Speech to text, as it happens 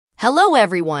Hello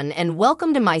everyone and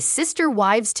welcome to my Sister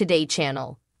Wives Today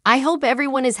channel. I hope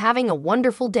everyone is having a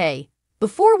wonderful day.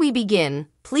 Before we begin,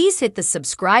 please hit the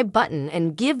subscribe button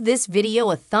and give this video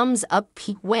a thumbs up.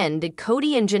 When did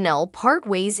Kody and Janelle part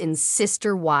ways in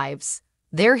Sister Wives?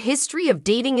 Their history of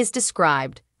dating is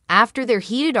described. After their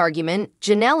heated argument,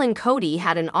 Janelle and Kody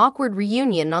had an awkward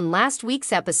reunion on last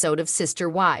week's episode of Sister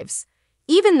Wives.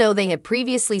 Even though they had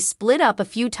previously split up a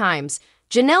few times,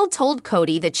 Janelle told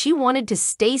Kody that she wanted to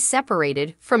stay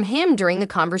separated from him during the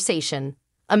conversation.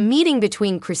 A meeting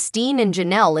between Christine and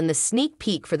Janelle in the sneak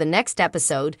peek for the next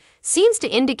episode seems to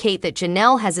indicate that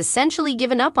Janelle has essentially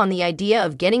given up on the idea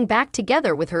of getting back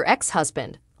together with her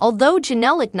ex-husband. Although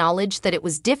Janelle acknowledged that it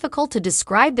was difficult to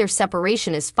describe their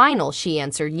separation as final, she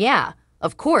answered, "Yeah,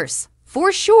 of course,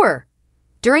 for sure."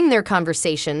 During their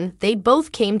conversation, they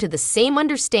both came to the same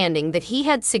understanding that he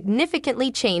had significantly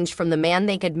changed from the man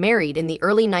they had married in the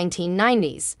early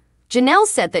 1990s. Janelle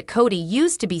said that Kody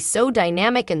used to be so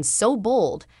dynamic and so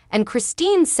bold, and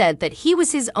Christine said that he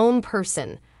was his own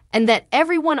person, and that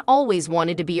everyone always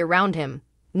wanted to be around him.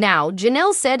 Now,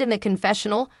 Janelle said in the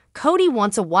confessional, "Kody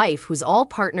wants a wife who's all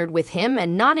partnered with him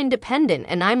and not independent,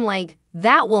 and I'm like,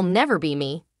 that will never be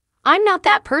me. I'm not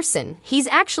that person. He's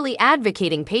actually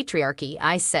advocating patriarchy,"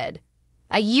 I said.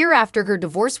 A year after her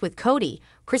divorce with Kody,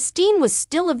 Christine was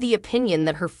still of the opinion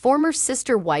that her former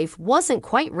sister wife wasn't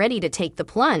quite ready to take the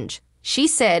plunge. She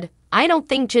said, "I don't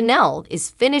think Janelle is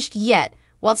finished yet."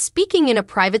 While speaking in a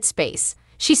private space,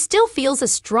 she still feels a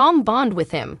strong bond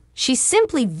with him. She's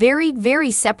simply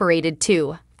very separated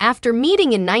too. After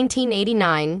meeting in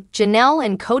 1989, Janelle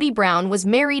and Kody Brown was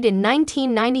married in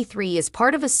 1993 as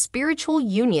part of a spiritual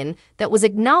union that was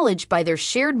acknowledged by their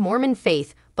shared Mormon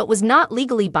faith but was not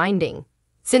legally binding.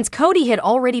 Since Kody had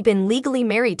already been legally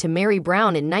married to Mary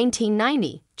Brown in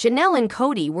 1990, Janelle and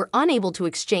Kody were unable to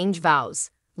exchange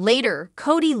vows. Later,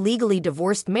 Kody legally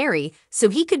divorced Mary so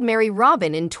he could marry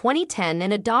Robin in 2010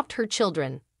 and adopt her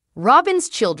children. Robin's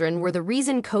children were the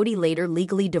reason Kody later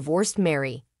legally divorced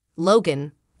Mary.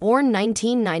 Logan, born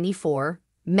 1994,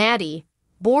 Maddie,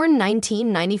 born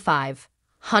 1995,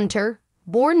 Hunter,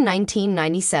 born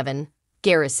 1997,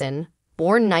 Garrison,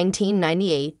 born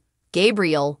 1998,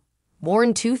 Gabriel,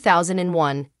 born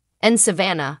 2001, and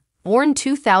Savannah, born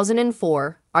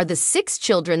 2004, are the 6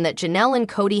 children that Janelle and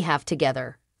Kody have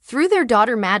together. Through their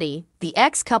daughter Maddie, the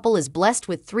ex-couple is blessed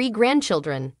with 3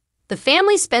 grandchildren. The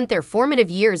family spent their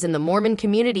formative years in the Mormon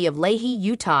community of Lehi,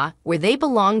 Utah, where they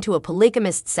belong to a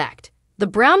polygamist sect. The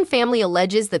Brown family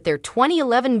alleges that their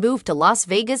 2011 move to Las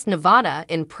Vegas, Nevada,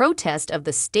 in protest of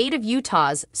the state of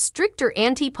Utah's stricter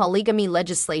anti-polygamy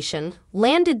legislation,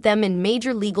 landed them in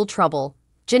major legal trouble.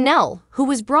 Janelle, who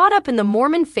was brought up in the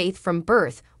Mormon faith from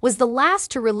birth, was the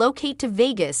last to relocate to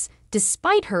Vegas,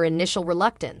 despite her initial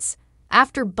reluctance.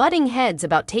 After butting heads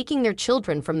about taking their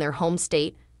children from their home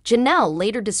state, Janelle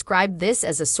later described this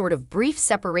as a sort of brief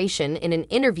separation in an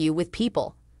interview with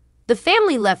People. The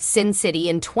family left Sin City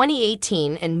in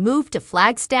 2018 and moved to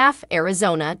Flagstaff,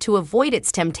 Arizona to avoid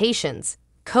its temptations.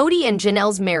 Kody and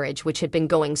Janelle's marriage, which had been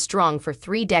going strong for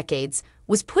 3 decades,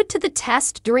 was put to the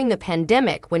test during the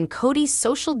pandemic when Kody's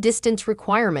social distance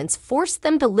requirements forced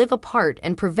them to live apart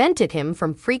and prevented him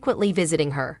from frequently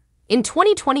visiting her. In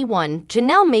 2021,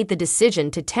 Janelle made the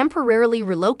decision to temporarily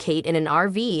relocate in an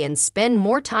RV and spend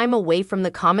more time away from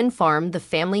the common farm the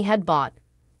family had bought.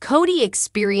 Kody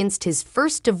experienced his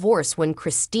first divorce when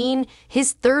Christine,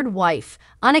 his 3rd wife,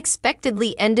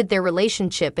 unexpectedly ended their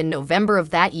relationship in November of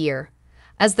that year.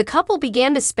 As the couple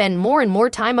began to spend more and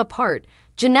more time apart,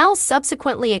 Janelle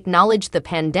subsequently acknowledged the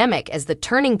pandemic as the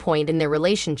turning point in their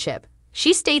relationship.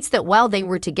 She states that while they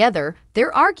were together,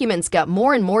 their arguments got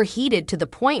more and more heated to the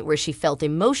point where she felt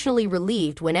emotionally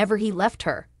relieved whenever he left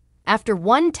her. After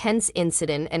one tense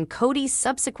incident and Kody's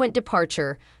subsequent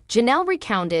departure, Janelle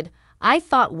recounted, "I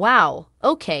thought, wow,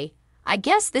 okay, I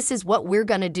guess this is what we're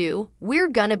gonna do, we're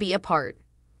gonna be apart."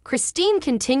 Christine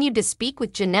continued to speak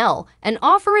with Janelle and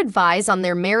offer advice on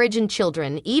their marriage and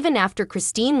children even after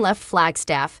Christine left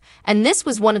Flagstaff, and this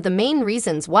was one of the main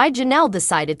reasons why Janelle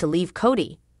decided to leave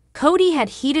Kody. Kody had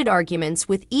heated arguments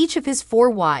with each of his 4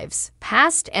 wives,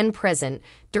 past and present,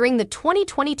 during the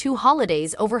 2022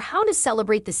 holidays over how to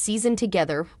celebrate the season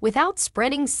together without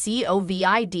spreading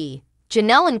COVID.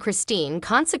 Janelle and Christine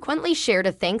consequently shared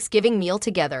a Thanksgiving meal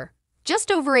together.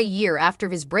 Just over a year after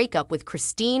his breakup with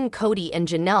Christine, Kody and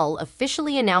Janelle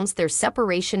officially announced their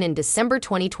separation in December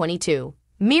 2022.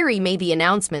 Mary made the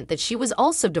announcement that she was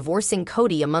also divorcing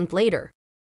Kody a month later.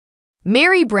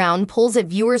 Mary Brown pulls at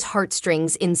viewers'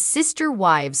 heartstrings in Sister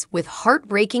Wives with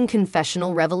heartbreaking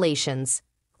confessional revelations.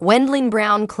 Gwendolyn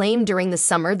Brown claimed during the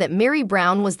summer that Meri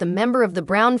Brown was the member of the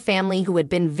Brown family who had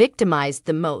been victimized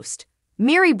the most.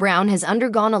 Meri Brown has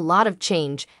undergone a lot of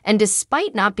change, and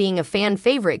despite not being a fan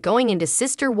favorite going into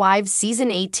Sister Wives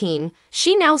Season 18,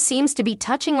 she now seems to be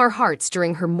touching our hearts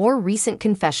during her more recent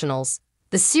confessionals.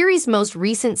 The series' most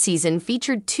recent season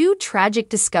featured two tragic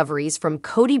discoveries from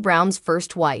Kody Brown's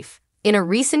first wife. In a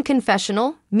recent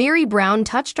confessional, Meri Brown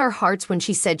touched our hearts when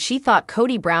she said she thought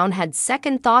Kody Brown had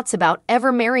second thoughts about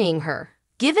ever marrying her.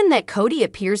 Given that Kody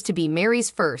appears to be Meri's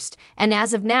first, and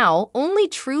as of now, only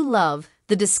true love,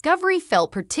 the discovery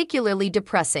felt particularly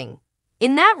depressing.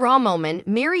 In that raw moment,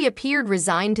 Meri appeared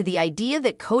resigned to the idea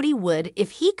that Kody would, if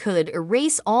he could,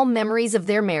 erase all memories of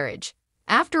their marriage.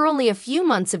 After only a few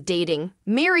months of dating,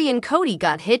 Meri and Kody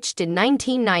got hitched in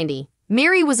 1990.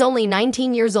 Meri was only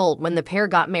 19 years old when the pair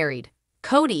got married.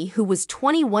 Kody, who was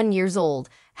 21 years old,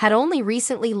 had only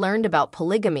recently learned about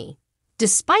polygamy.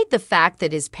 Despite the fact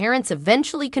that his parents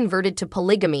eventually converted to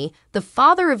polygamy, the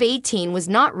father of 18 was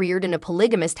not reared in a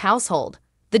polygamist household.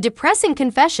 The depressing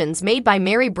confessions made by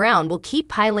Meri Brown will keep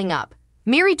piling up.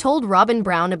 Meri told Robin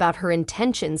Brown about her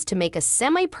intentions to make a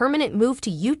semi-permanent move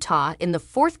to Utah in the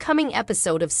forthcoming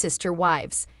episode of Sister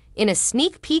Wives. In a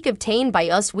sneak peek obtained by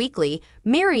Us Weekly,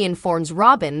 Meri informs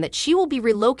Robin that she will be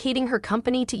relocating her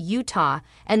company to Utah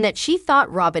and that she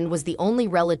thought Robin was the only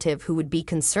relative who would be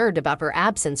concerned about her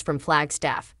absence from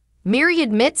Flagstaff. Meri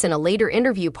admits in a later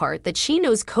interview part that she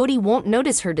knows Kody won't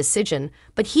notice her decision,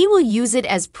 but he will use it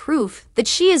as proof that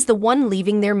she is the one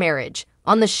leaving their marriage.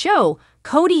 On the show,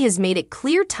 Kody has made it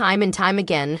clear time and time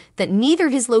again that neither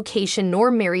his location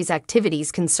nor Meri's activities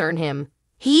concern him.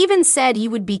 He even said he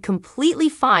would be completely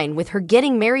fine with her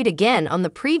getting married again on the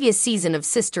previous season of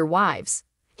Sister Wives.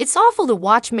 It's awful to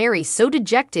watch Meri so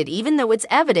dejected even though it's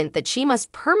evident that she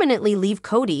must permanently leave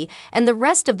Kody and the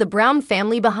rest of the Brown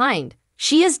family behind.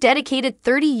 She has dedicated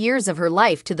 30 years of her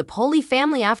life to the Poly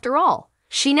family after all.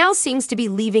 She now seems to be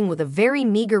leaving with a very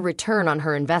meager return on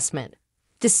her investment.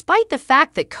 Despite the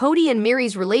fact that Kody and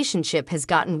Meri's relationship has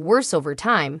gotten worse over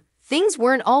time, things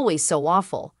weren't always so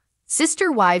awful.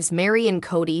 Sister Wives Meri and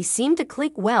Kody seemed to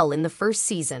click well in the first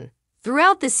season.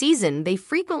 Throughout the season, they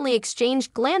frequently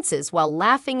exchanged glances while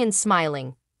laughing and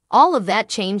smiling. All of that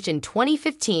changed in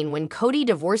 2015 when Kody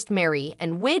divorced Meri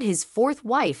and wed his fourth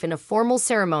wife in a formal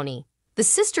ceremony. The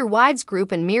Sister Wives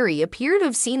group and Meri appear to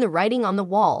have seen the writing on the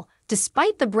wall,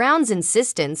 despite the Browns'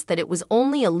 insistence that it was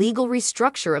only a legal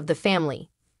restructure of the family.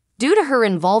 Due to her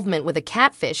involvement with a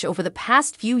catfish over the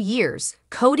past few years,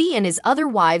 Kody and his other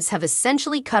wives have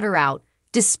essentially cut her out.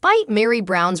 Despite Meri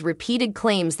Brown's repeated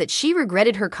claims that she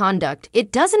regretted her conduct,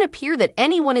 it doesn't appear that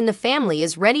anyone in the family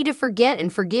is ready to forget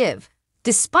and forgive.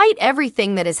 Despite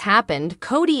everything that has happened,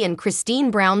 Kody and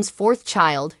Christine Brown's fourth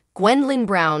child, Gwendolyn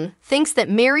Brown, thinks that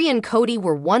Meri and Kody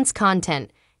were once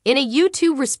content. In a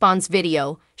YouTube response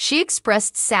video, she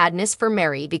expressed sadness for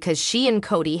Meri because she and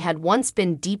Kody had once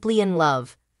been deeply in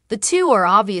love. The two are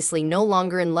obviously no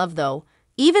longer in love though.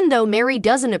 Even though Meri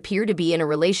doesn't appear to be in a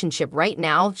relationship right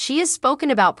now, she has spoken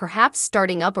about perhaps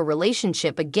starting up a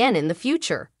relationship again in the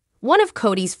future. One of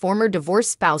Kody's former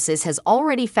divorced spouses has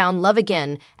already found love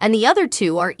again, and the other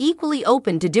two are equally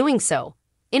open to doing so.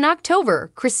 In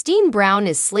October, Christine Brown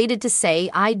is slated to say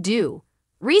 "I do."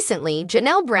 Recently,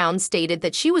 Janelle Brown stated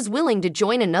that she was willing to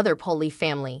join another Poly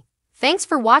family. Thanks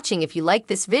for watching. If you like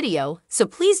this video, so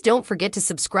please don't forget to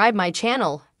subscribe my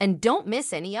channel and don't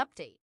miss any update.